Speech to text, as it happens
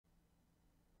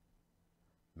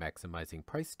Maximizing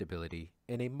Price Stability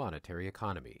in a Monetary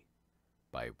Economy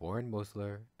by Warren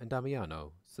Mosler and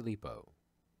Damiano, Silipo.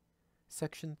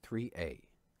 Section 3A,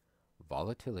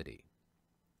 Volatility.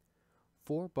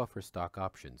 4 buffer stock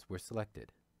options were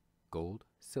selected: gold,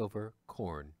 silver,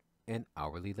 corn, and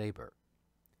hourly labor.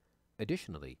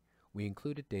 Additionally, we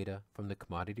included data from the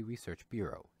Commodity Research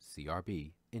Bureau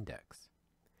 (CRB) Index,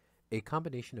 a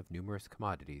combination of numerous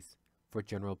commodities for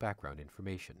general background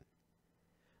information.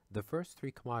 The first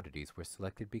 3 commodities were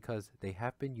selected because they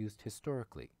have been used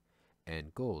historically,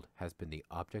 and gold has been the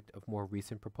object of more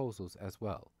recent proposals as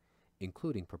well,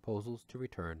 including proposals to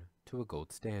return to a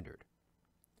gold standard.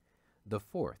 The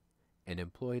fourth, an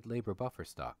employed labor buffer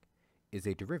stock, is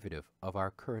a derivative of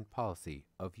our current policy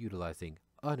of utilizing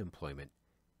unemployment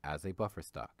as a buffer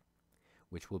stock,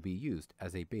 which will be used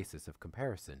as a basis of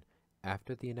comparison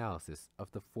after the analysis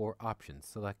of the 4 options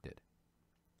selected.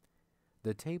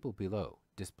 The table below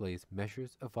displays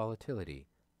measures of volatility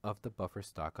of the buffer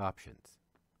stock options.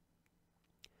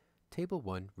 Table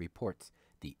 1 reports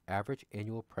the average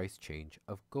annual price change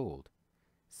of gold,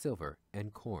 silver,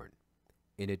 and corn.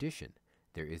 In addition,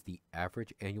 there is the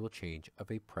average annual change of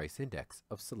a price index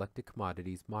of selected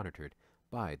commodities monitored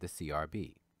by the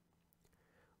CRB.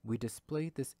 We display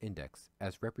this index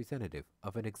as representative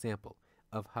of an example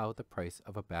of how the price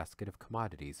of a basket of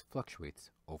commodities fluctuates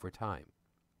over time.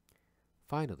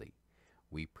 Finally,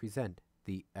 we present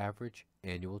the average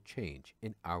annual change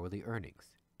in hourly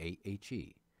earnings,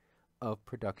 AHE, of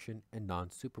production and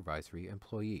non-supervisory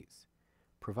employees,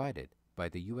 provided by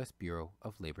the U.S. Bureau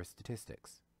of Labor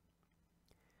Statistics.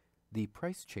 The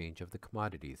price change of the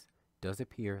commodities does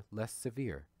appear less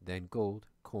severe than gold,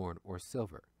 corn, or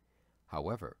silver.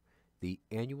 However, the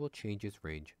annual changes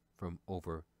range from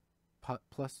over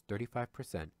plus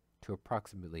 35% to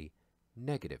approximately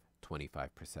negative 25%.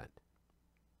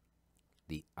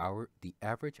 The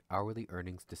average hourly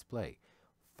earnings display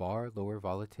far lower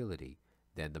volatility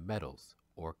than the metals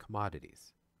or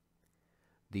commodities.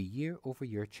 The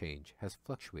year-over-year change has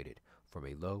fluctuated from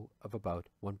a low of about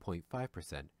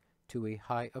 1.5% to a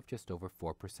high of just over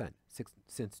 4%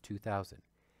 since 2000,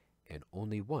 and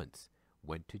only once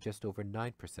went to just over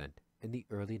 9% in the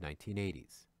early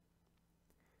 1980s.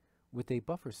 With a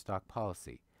buffer stock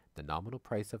policy, the nominal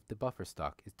price of the buffer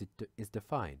stock is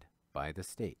defined by the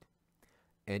state,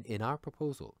 and in our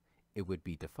proposal, it would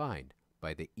be defined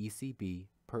by the ECB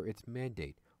per its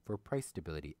mandate for price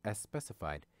stability as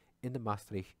specified in the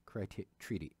Maastricht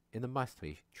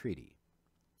Treaty.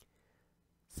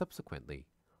 Subsequently,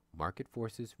 market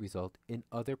forces result in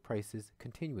other prices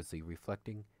continuously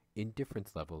reflecting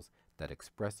indifference levels that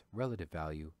express relative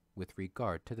value with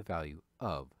regard to the value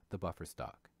of the buffer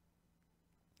stock.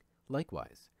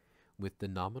 Likewise, with the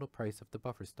nominal price of the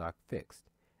buffer stock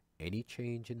fixed, any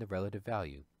change in the relative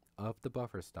value of the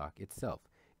buffer stock itself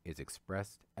is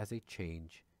expressed as a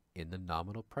change in the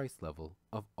nominal price level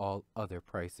of all other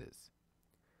prices.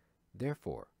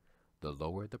 Therefore, the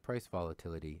lower the price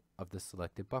volatility of the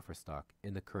selected buffer stock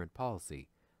in the current policy,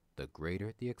 the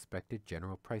greater the expected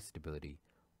general price stability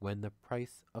when the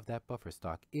price of that buffer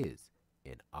stock is,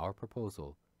 in our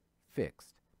proposal,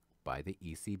 fixed by the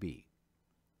ECB.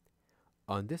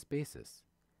 On this basis,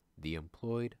 the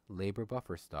employed labor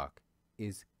buffer stock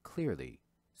is clearly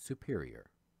superior.